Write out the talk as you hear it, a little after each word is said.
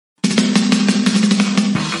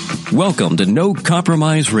Welcome to No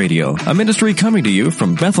Compromise Radio, a ministry coming to you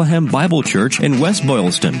from Bethlehem Bible Church in West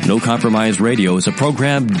Boylston. No Compromise Radio is a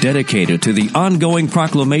program dedicated to the ongoing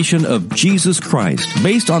proclamation of Jesus Christ,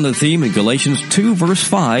 based on the theme in Galatians 2 verse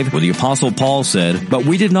 5, where the Apostle Paul said, "But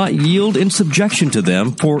we did not yield in subjection to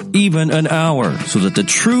them for even an hour, so that the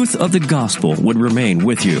truth of the gospel would remain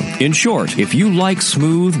with you." In short, if you like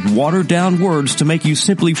smooth, watered-down words to make you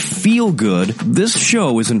simply feel good, this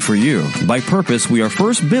show isn't for you. By purpose, we are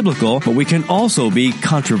first biblical, but we can also be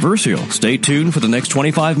controversial. Stay tuned for the next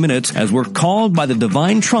 25 minutes as we're called by the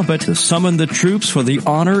divine trumpet to summon the troops for the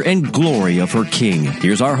honor and glory of her King.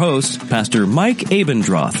 Here's our host, Pastor Mike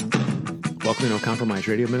Abendroth. Welcome to No Compromise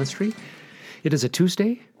Radio Ministry. It is a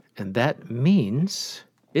Tuesday, and that means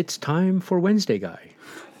it's time for Wednesday Guy.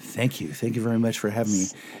 Thank you. Thank you very much for having me.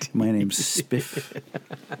 My name's Spiff.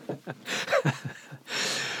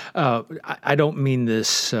 I don't mean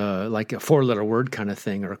this like a four-letter word kind of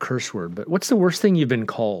thing or a curse word, but what's the worst thing you've been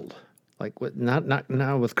called? Like, not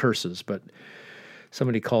now with curses, but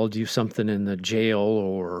somebody called you something in the jail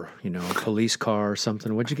or, a police car or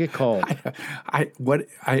something. What'd you get called? I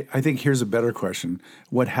think here's a better question.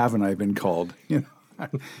 What haven't I been called? I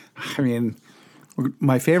mean,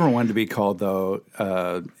 my favorite one to be called, though,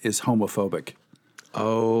 is homophobic.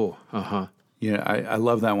 Oh, uh-huh. Yeah, I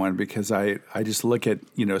love that one because I just look at,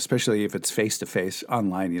 especially if it's face-to-face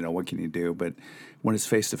online, what can you do? But when it's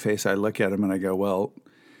face-to-face, I look at them and I go, well,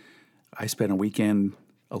 I spent a weekend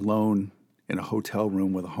alone in a hotel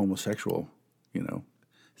room with a homosexual,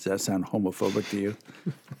 Does that sound homophobic to you?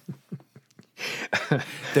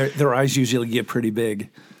 Their eyes usually get pretty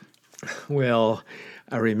big. Well,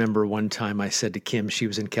 I remember one time I said to Kim, she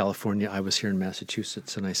was in California, I was here in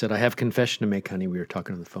Massachusetts, and I said, "I have confession to make, honey." We were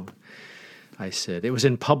talking on the phone. I said, it was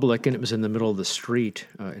in public, and it was in the middle of the street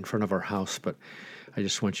in front of our house, but I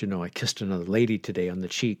just want you to know I kissed another lady today on the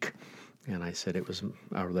cheek, and I said it was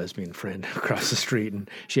our lesbian friend across the street, and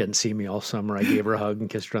she hadn't seen me all summer. I gave her a hug and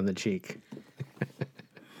kissed her on the cheek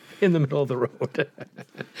in the middle of the road.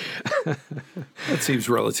 That seems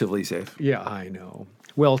relatively safe. Yeah, I know.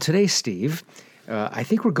 Well, today, Steve, I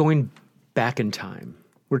think we're going back in time.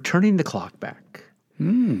 We're turning the clock back.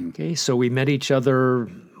 Okay, so we met each other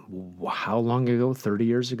how long ago? 30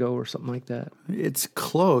 years ago or something like that? It's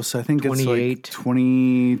close. I think 28. It's like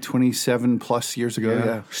 20, 27 plus years ago.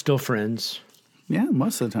 Yeah. Still friends. Yeah,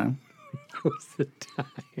 most of the time. Most of the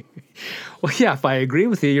time. Well, yeah, if I agree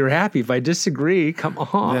with you, you're happy. If I disagree, come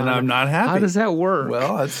on. Then I'm not happy. How does that work?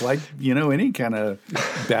 Well, it's like, any kind of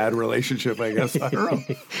bad relationship, I guess. I don't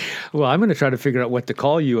know. Well, I'm going to try to figure out what to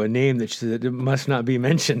call you, a name that must not be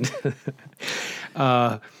mentioned.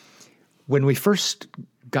 When we first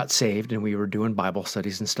got saved and we were doing Bible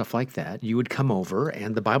studies and stuff like that, you would come over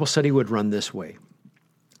and the Bible study would run this way.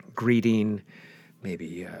 Greeting,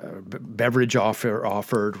 maybe beverage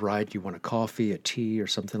offered, right? You want a coffee, a tea, or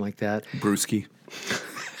something like that. Brewski.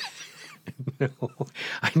 No,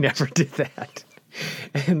 I never did that.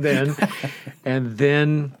 And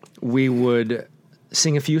then we would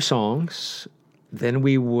sing a few songs, then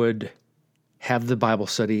we would have the Bible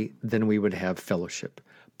study, then we would have fellowship.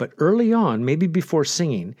 But early on, maybe before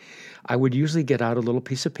singing, I would usually get out a little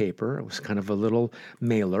piece of paper. It was kind of a little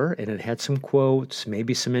mailer, and it had some quotes,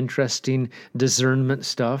 maybe some interesting discernment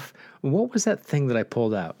stuff. What was that thing that I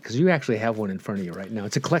pulled out? Because you actually have one in front of you right now.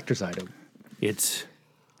 It's a collector's item. It's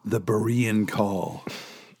the Berean Call.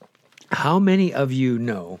 How many of you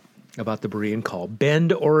know about the Berean Call?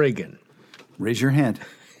 Bend, Oregon. Raise your hand.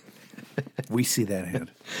 We see that hand.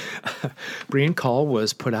 Berean Call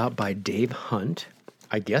was put out by Dave Hunt.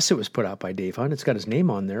 I guess it was put out by Dave Hunt. It's got his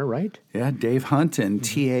name on there, right? Yeah, Dave Hunt and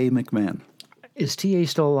T.A. McMahon. Is T.A.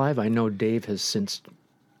 still alive? I know Dave has since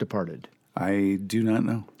departed. I do not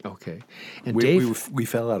know. Okay. And we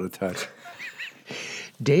fell out of touch.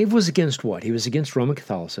 Dave was against what? He was against Roman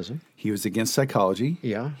Catholicism. He was against psychology.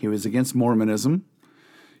 Yeah. He was against Mormonism.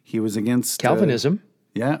 He was against Calvinism.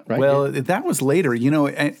 Yeah. Right? Well, that was later,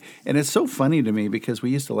 and it's so funny to me because we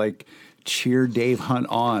used to cheer Dave Hunt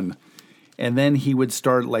on. And then he would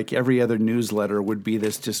start, like every other newsletter, would be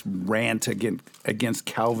this just rant against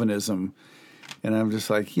Calvinism. And I'm just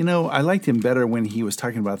like, I liked him better when he was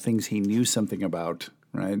talking about things he knew something about,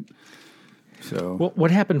 right? So, well, what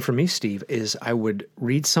happened for me, Steve, is I would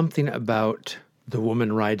read something about the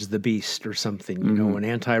woman rides the beast or something, an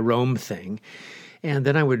anti-Rome thing. And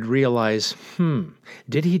then I would realize,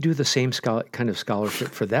 did he do the same kind of scholarship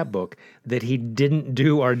for that book that he didn't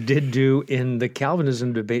do or did do in the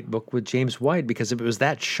Calvinism debate book with James White? Because if it was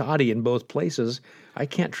that shoddy in both places, I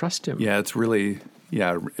can't trust him. Yeah, it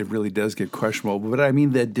really does get questionable. But I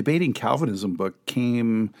mean, the Debating Calvinism book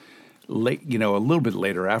came late, a little bit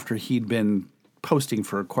later, after he'd been posting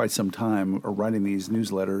for quite some time or writing these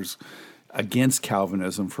newsletters against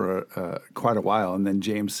Calvinism for quite a while, and then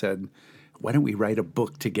James said, "Why don't we write a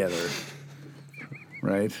book together?"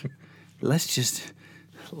 Right? Let's just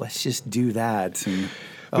do that. And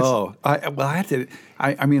I had to.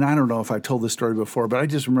 I mean, I don't know if I've told this story before, but I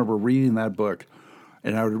just remember reading that book,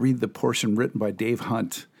 and I would read the portion written by Dave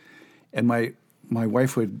Hunt, and my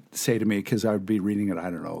wife would say to me, because I would be reading it, I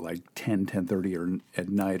don't know, like 10:30 or at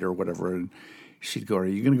night or whatever, and she'd go, "Are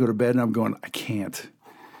you going to go to bed?" And I'm going, "I can't.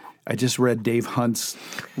 I just read Dave Hunt's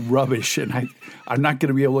rubbish, and I'm not going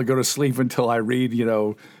to be able to go to sleep until I read,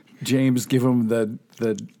 James give him the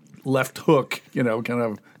left hook, kind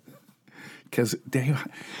of." Because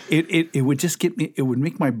it would just get me. It would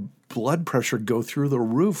make my blood pressure go through the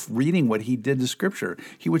roof reading what he did to Scripture.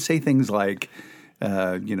 He would say things like,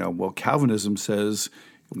 well, Calvinism says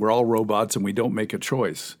we're all robots and we don't make a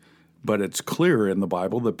choice, but it's clear in the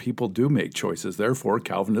Bible that people do make choices. Therefore,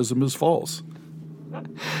 Calvinism is false.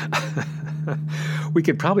 We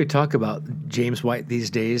could probably talk about James White these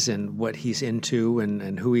days and what he's into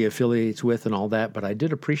and who he affiliates with and all that, but I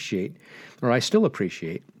still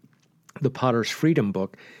appreciate the Potter's Freedom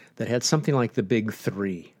book that had something like the Big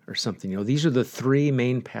Three or something. These are the three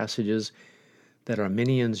main passages that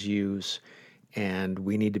Arminians use, and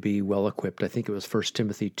we need to be well equipped. I think it was 1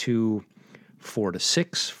 Timothy 2,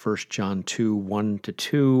 4-6, 1 John 2,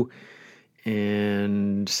 1-2,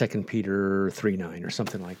 and 2 Peter 3:9 or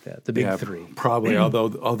something like that. The Big Three. Probably,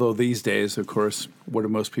 although these days, of course, what do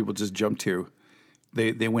most people just jump to?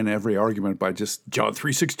 They win every argument by just John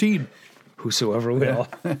 3:16. Whosoever will.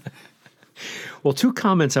 Yeah. Well, two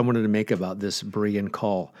comments I wanted to make about this Berean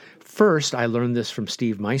call. First, I learned this from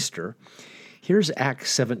Steve Meister. Here's Acts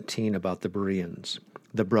 17 about the Bereans.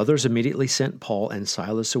 The brothers immediately sent Paul and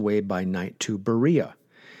Silas away by night to Berea.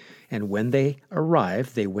 And when they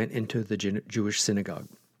arrived, they went into the Jewish synagogue.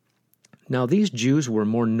 Now, these Jews were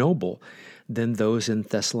more noble than those in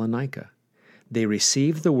Thessalonica. They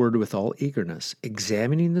received the word with all eagerness,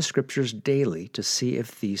 examining the Scriptures daily to see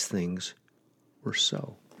if these things were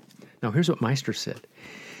so. Now, here's what Meister said.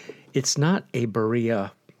 It's not a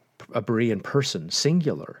Berean person,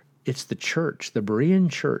 singular. It's the church. The Berean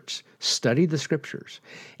church studied the Scriptures.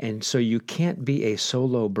 And so you can't be a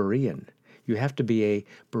solo Berean. You have to be a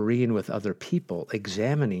Berean with other people,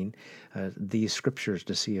 examining these Scriptures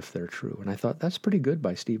to see if they're true. And I thought that's pretty good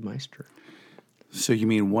by Steve Meister. So you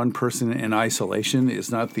mean one person in isolation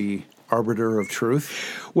is not the arbiter of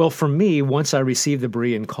truth? Well, for me, once I received the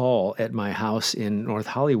Berean call at my house in North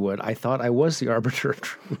Hollywood, I thought I was the arbiter of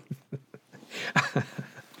truth.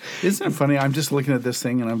 Isn't it funny? I'm just looking at this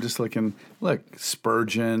thing, and I'm just looking, look,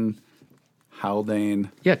 Spurgeon,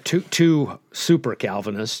 Haldane. Yeah, two super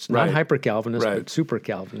Calvinists, not Right. hyper Calvinists, Right. but super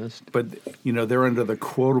Calvinists. But, they're under the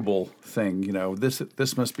quotable thing.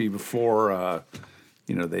 This must be before,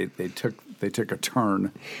 they took a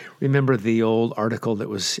turn. Remember the old article that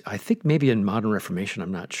was, I think maybe in Modern Reformation,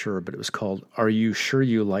 I'm not sure, but it was called, "Are You Sure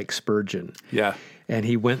You Like Spurgeon?" Yeah. And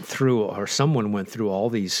he went through, or someone went through all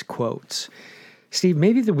these quotes. Steve,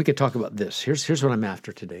 maybe we could talk about this. Here's what I'm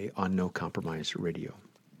after today on No Compromise Radio.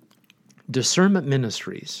 Discernment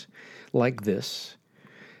Ministries like this,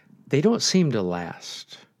 they don't seem to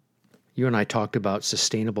last. You and I talked about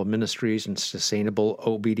sustainable ministries and sustainable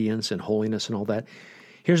obedience and holiness and all that.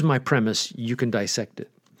 Here's my premise. You can dissect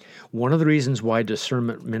it. One of the reasons why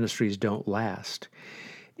discernment ministries don't last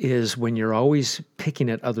is when you're always picking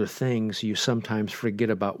at other things, you sometimes forget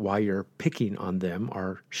about why you're picking on them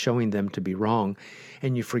or showing them to be wrong,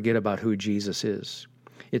 and you forget about who Jesus is.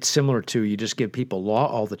 It's similar to you just give people law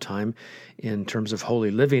all the time in terms of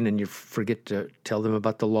holy living, and you forget to tell them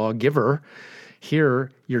about the lawgiver. Here,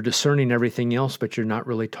 you're discerning everything else, but you're not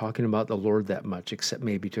really talking about the Lord that much, except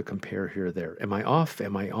maybe to compare here or there. Am I off?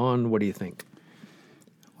 Am I on? What do you think?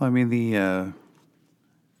 Well, I mean,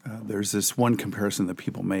 there's this one comparison that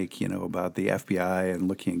people make, about the FBI and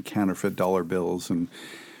looking at counterfeit dollar bills, and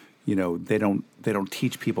they don't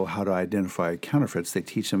teach people how to identify counterfeits. They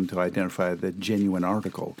teach them to identify the genuine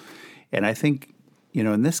article. And I think,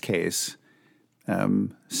 in this case,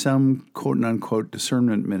 some quote-unquote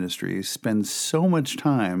discernment ministries spend so much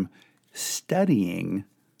time studying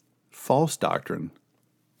false doctrine,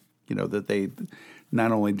 that they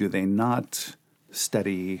not only do they not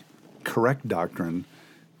study correct doctrine,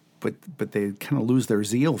 but they kind of lose their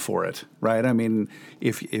zeal for it, right? I mean,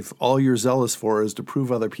 if all you're zealous for is to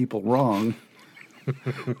prove other people wrong.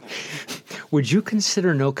 Would you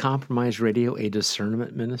consider No Compromise Radio a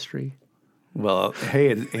discernment ministry? Well, hey,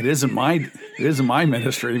 it isn't my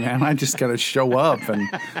ministry, man. I just got to show up and,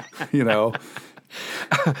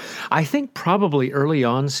 I think probably early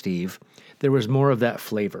on, Steve, there was more of that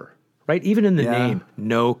flavor, right? Even in the name,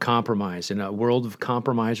 no compromise. In a world of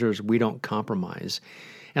compromisers, we don't compromise.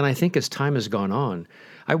 And I think as time has gone on,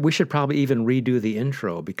 we should probably even redo the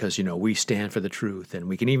intro because, we stand for the truth and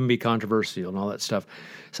we can even be controversial and all that stuff.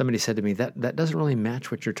 Somebody said to me, that doesn't really match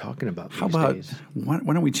what you're talking about How these about, days. why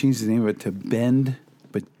don't we change the name of it to Bend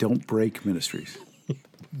But Don't Break Ministries?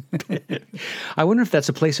 I wonder if that's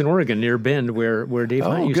a place in Oregon near Bend where Dave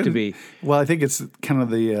Hunt used to be. Well, I think it's kind of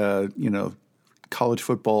the, college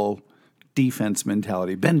football defense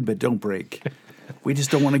mentality. Bend but don't break. We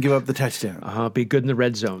just don't want to give up the touchdown. Be good in the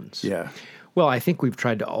red zones. Yeah. Well, I think we've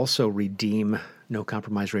tried to also redeem No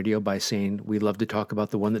Compromise Radio by saying we love to talk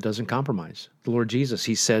about the one that doesn't compromise. The Lord Jesus,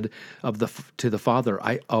 he said to the Father,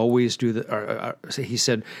 I always do he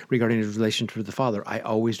said regarding his relation to the Father, I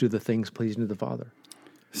always do the things pleasing to the Father.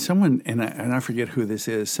 Someone, and I forget who this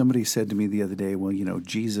is, somebody said to me the other day, well,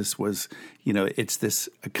 Jesus was, it's this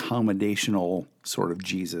accommodational sort of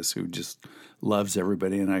Jesus who just loves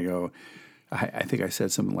everybody. And I go, I think I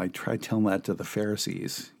said something like, try telling that to the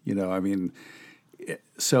Pharisees,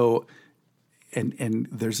 so, and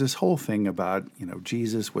there's this whole thing about,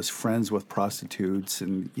 Jesus was friends with prostitutes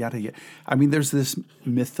and yada, yada. I mean, there's this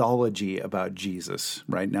mythology about Jesus.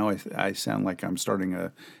 Right now I sound like I'm starting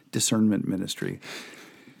a discernment ministry.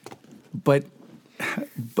 But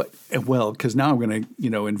because now I'm going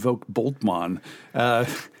to, invoke Boltmann.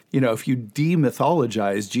 If you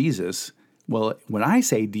demythologize Jesus, well, when I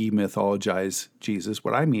say demythologize Jesus,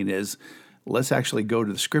 what I mean is let's actually go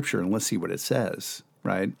to the Scripture and let's see what it says,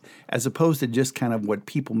 right? As opposed to just kind of what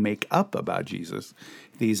people make up about Jesus,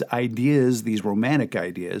 these ideas, these romantic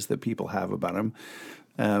ideas that people have about him.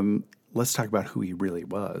 Let's talk about who he really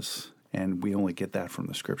was, and we only get that from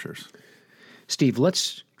the Scriptures. Steve,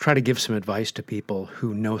 let's try to give some advice to people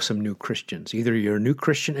who know some new Christians. Either you're a new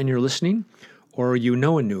Christian and you're listening, or you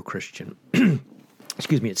know a new Christian.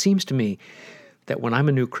 Excuse me. It seems to me that when I'm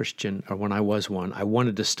a new Christian, or when I was one, I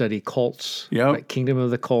wanted to study cults, like Kingdom of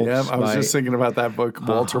the Cults. Yeah, I was just thinking about that book,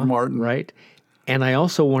 Walter Martin. Right. And I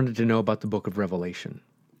also wanted to know about the book of Revelation.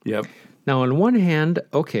 Yep. Now, on one hand,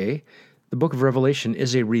 okay, the book of Revelation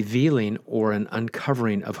is a revealing or an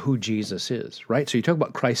uncovering of who Jesus is, right? So you talk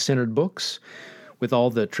about Christ-centered books with all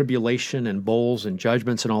the tribulation and bowls and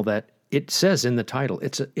judgments and all that. It says in the title,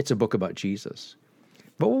 it's a book about Jesus.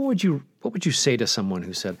 But what would you say to someone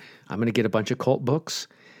who said, I'm going to get a bunch of cult books,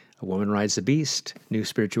 A Woman Rides the Beast, New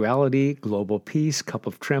Spirituality, Global Peace, Cup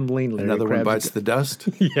of Trembling, Larry Another Crabb's One Bites the Dust?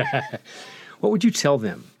 Yeah. What would you tell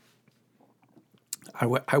them? I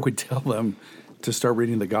would tell them to start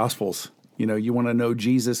reading the Gospels. You want to know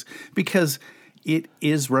Jesus because it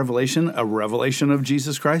is a revelation of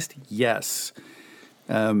Jesus Christ? Yes.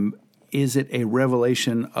 Is it a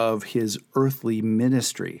revelation of his earthly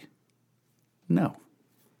ministry? No.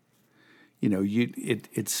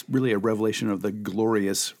 It's really a revelation of the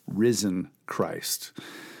glorious risen Christ.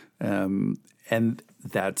 And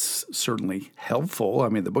that's certainly helpful. I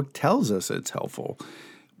mean, the book tells us it's helpful,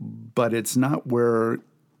 but it's not where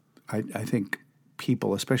I think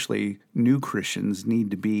people, especially new Christians,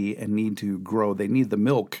 need to be and need to grow. They need the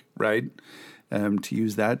milk, right? To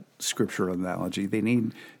use that scripture analogy, they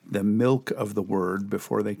need the milk of the word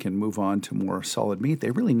before they can move on to more solid meat.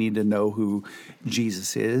 They really need to know who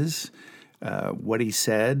Jesus is, what he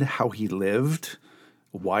said, how he lived,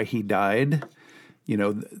 why he died.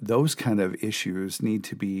 Those kind of issues need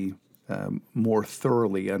to be more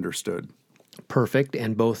thoroughly understood. Perfect.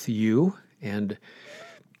 And both you and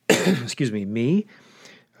excuse me, me.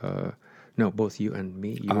 Both you and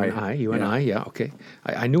me. You and I. Yeah, okay.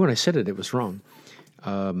 I knew when I said it, it was wrong.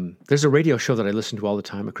 There's a radio show that I listen to all the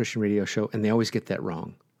time, a Christian radio show, and they always get that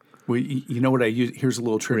wrong. Well, you know what I use? Here's a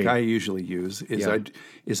little trick I usually use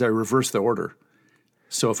is I reverse the order.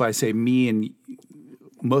 So if I say me and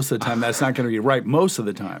most of the time, that's not going to be right most of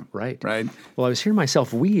the time. Right. Right. Well, I was hearing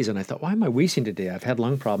myself wheeze, and I thought, why am I wheezing today? I've had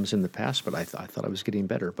lung problems in the past, but I thought I was getting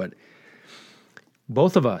better. But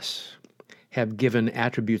both of us have given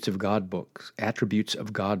attributes of God books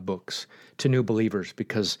to new believers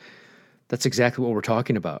because that's exactly what we're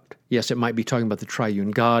talking about. Yes, it might be talking about the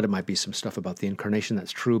triune God. It might be some stuff about the incarnation.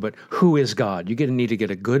 That's true. But who is God? You need to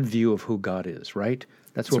get a good view of who God is, right?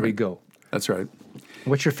 That's where we go. That's right.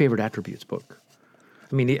 What's your favorite attributes book?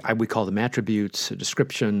 I mean, we call them attributes, a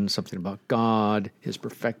description, something about God, his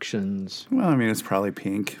perfections. Well, I mean, it's probably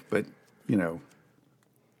Pink, but,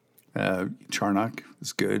 Charnock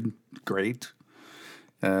is good, great.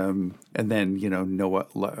 And then,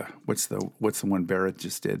 Noah, what's the one Barrett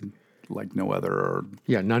just did? Like no other, or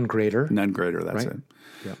none greater. None greater, that's right? it.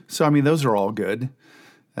 Yeah. So, I mean, those are all good.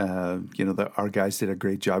 Our guys did a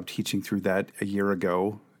great job teaching through that a year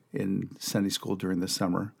ago in Sunday school during the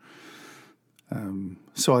summer.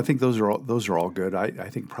 So I think those are all good. I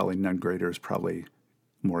think probably None Greater is probably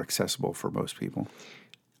more accessible for most people.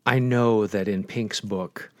 I know that in Pink's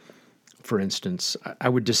book, for instance, I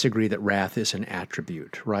would disagree that wrath is an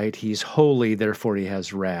attribute, right? He's holy, therefore he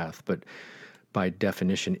has wrath. But by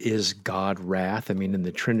definition, is God wrath? I mean, in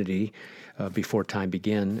the Trinity, before time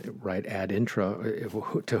began, right, ad intra,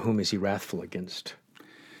 to whom is he wrathful against?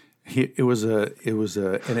 It was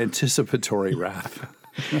an anticipatory wrath.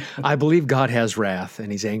 I believe God has wrath,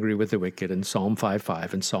 and he's angry with the wicked in Psalm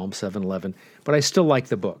 5:5 and Psalm 7:11. But I still like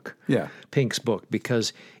the book, Pink's book,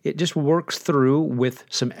 because it just works through with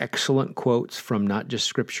some excellent quotes from not just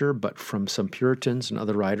Scripture, but from some Puritans and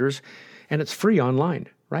other writers, and it's free online,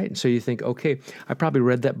 right? And so you think, okay, I probably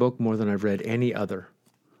read that book more than I've read any other.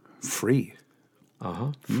 Free?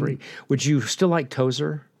 Free. Would you still like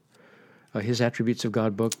Tozer? His Attributes of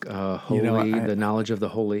God book, Holy, the Knowledge of the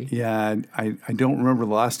Holy. Yeah, I don't remember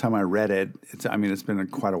the last time I read it. It's been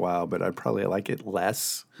quite a while, but I probably like it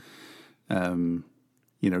less,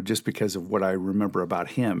 just because of what I remember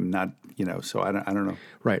about him, so I don't know.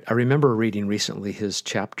 Right. I remember reading recently his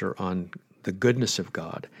chapter on the goodness of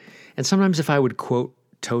God. And sometimes if I would quote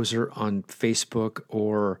Tozer on Facebook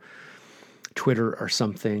or Twitter or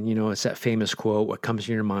something, it's that famous quote, what comes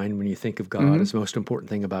to your mind when you think of God is the most important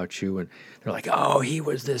thing about you. And they're like, oh, he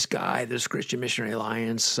was this guy, this Christian Missionary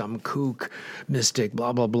Alliance, some kook, mystic,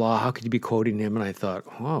 blah, blah, blah. How could you be quoting him? And I thought,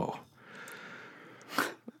 whoa,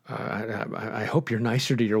 I hope you're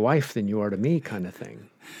nicer to your wife than you are to me, kind of thing.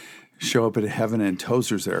 Show up at heaven and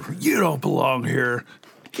Tozer's there. You don't belong here.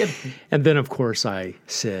 And then, of course, I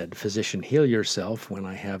said, physician, heal yourself, when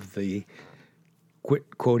I have the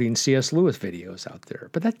quit quoting C.S. Lewis videos out there.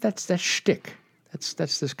 But that's shtick. That's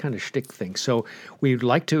this kind of shtick thing. So we'd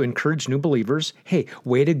like to encourage new believers. Hey,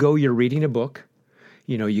 way to go, you're reading a book.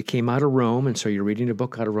 You came out of Rome, and so you're reading a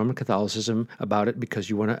book out of Roman Catholicism about it because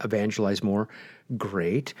you want to evangelize more.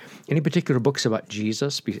 Great. Any particular books about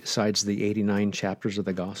Jesus besides the 89 chapters of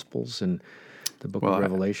the Gospels and the book of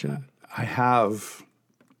Revelation? I have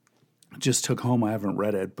just took home, I haven't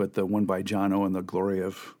read it, but the one by John Owen, The Glory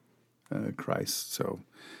of Christ. So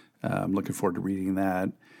I'm looking forward to reading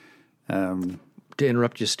that. To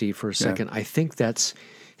interrupt you, Steve, for a second, I think that's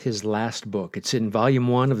his last book. It's in Volume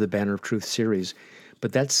 1 of the Banner of Truth series,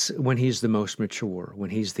 but that's when he's the most mature, when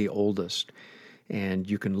he's the oldest. And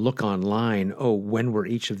you can look online, when were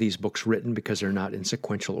each of these books written, because they're not in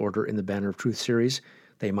sequential order in the Banner of Truth series.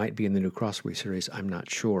 They might be in the New Crossway series, I'm not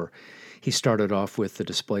sure. He started off with the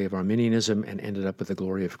display of Arminianism and ended up with the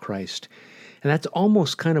glory of Christ. And that's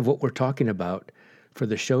almost kind of what we're talking about for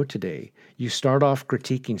the show today. You start off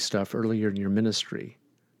critiquing stuff earlier in your ministry.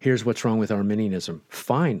 Here's what's wrong with Arminianism.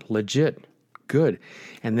 Fine, legit, good.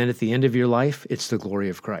 And then at the end of your life, it's the glory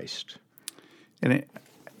of Christ. And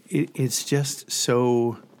it's just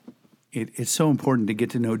so it's so important to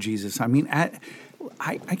get to know Jesus. I mean, I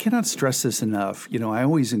cannot stress this enough. I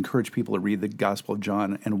always encourage people to read the Gospel of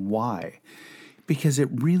John. And why? Because it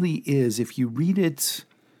really is, if you read it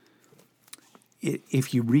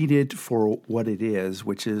for what it is,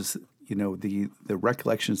 which is, the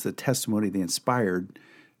recollections, the testimony, the inspired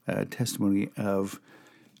testimony of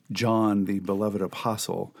John, the beloved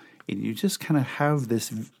apostle, and you just kind of have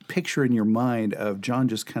this picture in your mind of John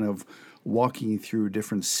just kind of walking through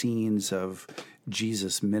different scenes of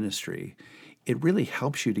Jesus' ministry. It really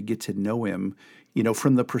helps you to get to know him,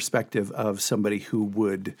 from the perspective of somebody who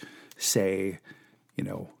would say,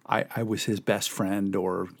 I was his best friend,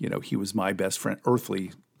 or, he was my best friend,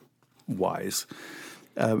 earthly wise.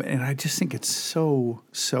 And I just think it's so,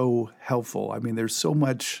 so helpful. I mean, there's so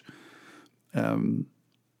much,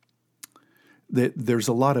 there's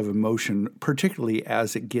a lot of emotion, particularly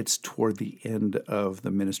as it gets toward the end of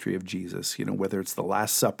the ministry of Jesus, whether it's the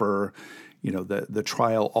Last Supper, the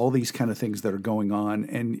trial, all these kind of things that are going on.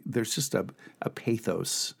 And there's just a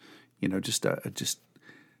pathos,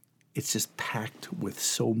 it's just packed with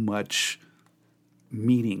so much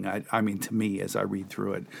meaning. I mean, to me, as I read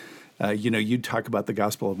through it, you talk about the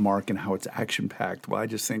Gospel of Mark and how it's action-packed. Well, I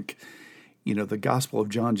just think, the Gospel of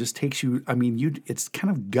John just takes you, it's kind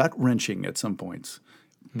of gut-wrenching at some points,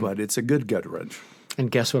 but it's a good gut wrench. And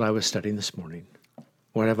guess what I was studying this morning?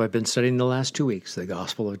 What have I been studying the last 2 weeks? The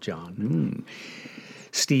Gospel of John.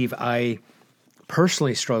 Steve, I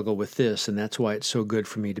personally struggle with this, and that's why it's so good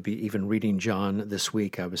for me to be even reading John this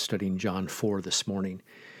week. I was studying John 4 this morning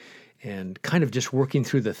and kind of just working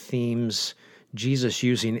through the themes, Jesus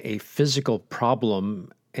using a physical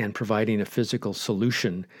problem and providing a physical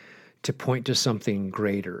solution to point to something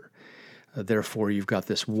greater. Therefore, you've got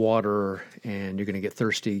this water, and you're going to get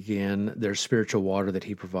thirsty again. There's spiritual water that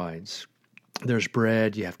he provides. There's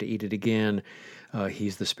bread. You have to eat it again.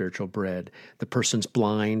 He's the spiritual bread. The person's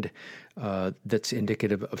blind. That's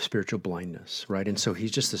indicative of spiritual blindness, right? And so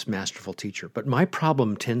he's just this masterful teacher. But my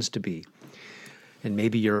problem tends to be, and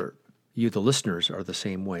maybe you, the listeners, are the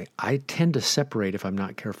same way, I tend to separate, if I'm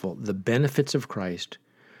not careful, the benefits of Christ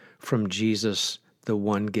from Jesus, the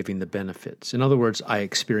one giving the benefits. In other words, I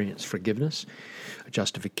experience forgiveness,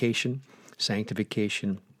 justification,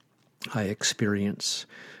 sanctification. I experience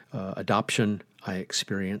adoption. I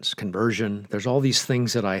experience conversion. There's all these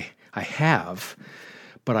things that I have,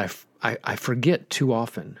 but I forget too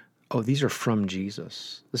often, oh, these are from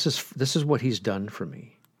Jesus. This is what he's done for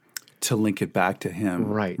me. To link it back to him.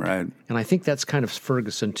 Right. Right. And I think that's kind of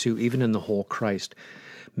Ferguson too, even in the whole Christ,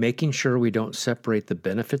 making sure we don't separate the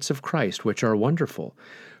benefits of Christ, which are wonderful,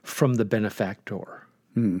 from the benefactor.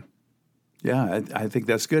 Yeah, I think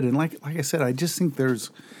that's good. And like I said, I just think there's,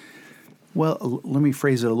 well, let me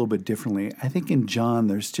phrase it a little bit differently. I think in John,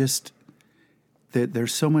 there's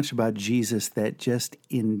so much about Jesus that just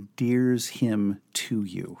endears him to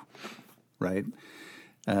you, right?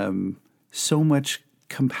 So much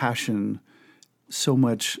compassion, so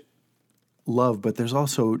much love, but there's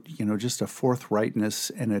also, just a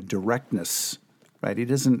forthrightness and a directness, right?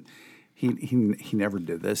 He never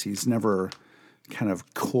did this. He's never kind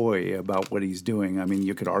of coy about what he's doing. I mean,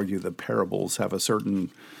 you could argue the parables have a certain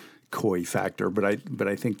coy factor, but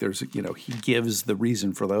I think there's, he gives the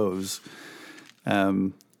reason for those.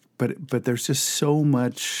 But there's just so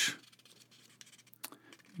much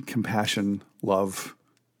compassion, love,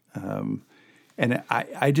 and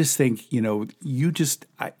I just think,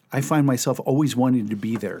 I find myself always wanting to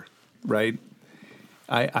be there, right?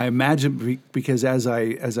 I imagine, because as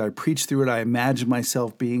I preach through it, I imagine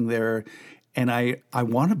myself being there, and I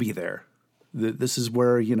want to be there. This is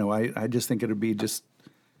where, I just think it would be just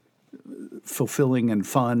fulfilling and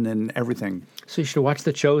fun and everything. So you should watch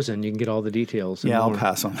The Chosen. You can get all the details. Yeah, I'll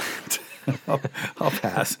pass on that. I'll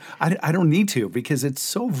pass. I don't need to, because it's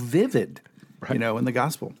so vivid, right, in the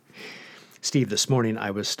gospel. Steve, this morning I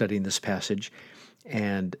was studying this passage,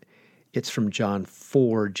 and it's from John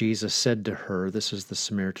 4. Jesus said to her, this is the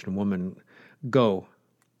Samaritan woman, "Go,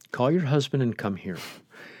 call your husband and come here."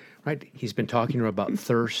 Right? He's been talking to her about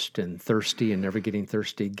thirst and thirsty and never getting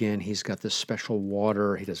thirsty again. He's got this special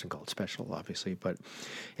water. He doesn't call it special, obviously,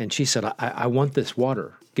 and she said, I want this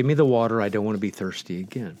water. Give me the water. I don't want to be thirsty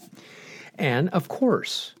again. And of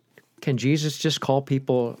course, can Jesus just call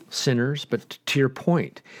people sinners? But to your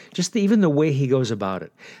point, just even the way he goes about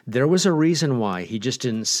it, there was a reason why he just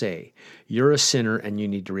didn't say, you're a sinner and you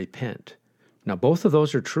need to repent. Now, both of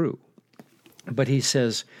those are true. But he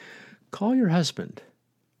says, call your husband.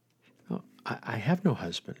 Oh, I have no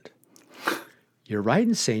husband. You're right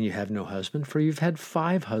in saying you have no husband, for you've had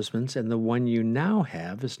 5 husbands, and the one you now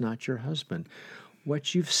have is not your husband.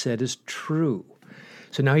 What you've said is true.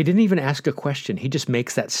 So now he didn't even ask a question. He just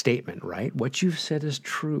makes that statement, right? What you've said is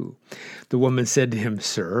true. The woman said to him,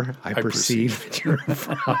 "Sir, I perceive that you're a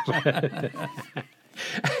prophet."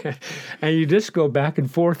 And you just go back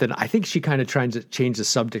and forth. And I think she kind of tries to change the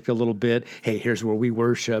subject a little bit. Hey, here's where we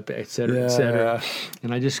worship, et cetera, et cetera.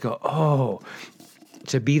 And I just go, oh,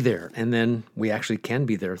 to be there. And then we actually can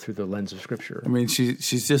be there through the lens of Scripture. I mean,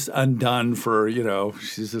 she's just undone for,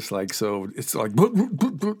 she's just like, so it's like,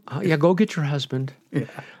 yeah, go get your husband.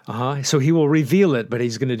 Yeah. So he will reveal it, but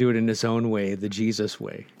he's going to do it in his own way, the Jesus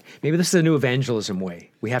way. Maybe this is a new evangelism way.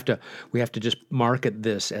 We have to just market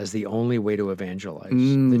this as the only way to evangelize,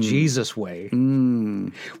 the Jesus way.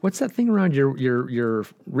 What's that thing around your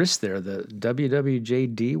wrist there? The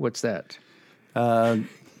WWJD? What's that?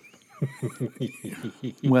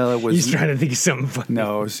 Well, it was. He's trying to think of something funny.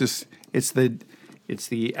 No, it's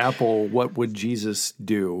the Apple "What Would Jesus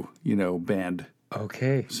Do?" band.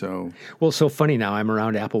 Okay. So so funny now. I'm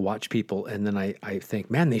around Apple Watch people, and then I think,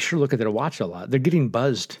 man, they sure look at their watch a lot. They're getting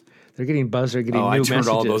buzzed. They're getting new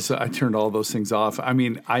messages. I turned all those things off. I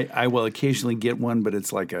mean, I will occasionally get one, but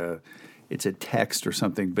it's like it's a text or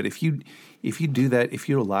something. But if you do that, if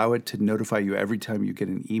you allow it to notify you every time you get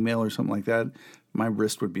an email or something like that, my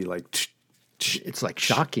wrist would be like. It's like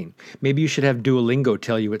shocking. Maybe you should have Duolingo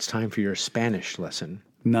tell you it's time for your Spanish lesson.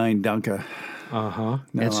 9 Danka. No,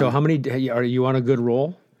 and so how many are you on a good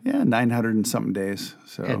roll? Yeah, 900 and something days.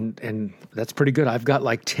 So and that's pretty good. I've got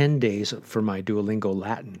like 10 days for my Duolingo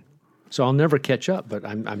Latin. So I'll never catch up, but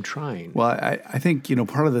I'm trying. Well, I think,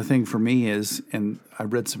 part of the thing for me is, and I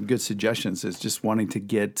read some good suggestions, is just wanting to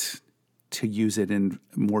get to use it in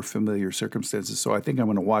more familiar circumstances. So I think I'm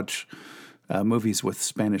going to watch movies with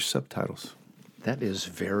Spanish subtitles. That is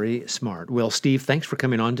very smart. Well, Steve, thanks for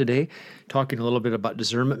coming on today, talking a little bit about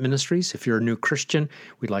Discernment Ministries. If you're a new Christian,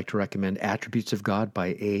 we'd like to recommend Attributes of God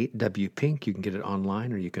by A.W. Pink. You can get it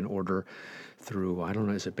online, or you can order through, I don't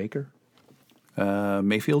know, is it Baker?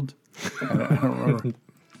 Mayfield? I don't remember.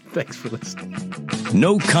 Thanks for listening.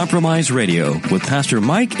 No Compromise Radio with Pastor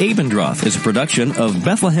Mike Abendroth is a production of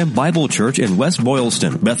Bethlehem Bible Church in West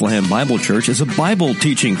Boylston. Bethlehem Bible Church is a Bible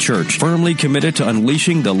teaching church firmly committed to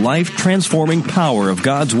unleashing the life-transforming power of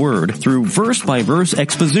God's Word through verse-by-verse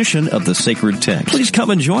exposition of the sacred text. Please come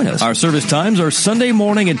and join us. Our service times are Sunday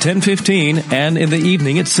morning at 10:15 and in the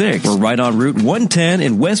evening at 6. We're right on Route 110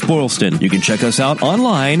 in West Boylston. You can check us out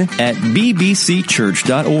online at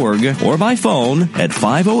bbcchurch.org or by phone at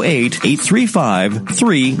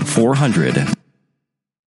 508-835-3400.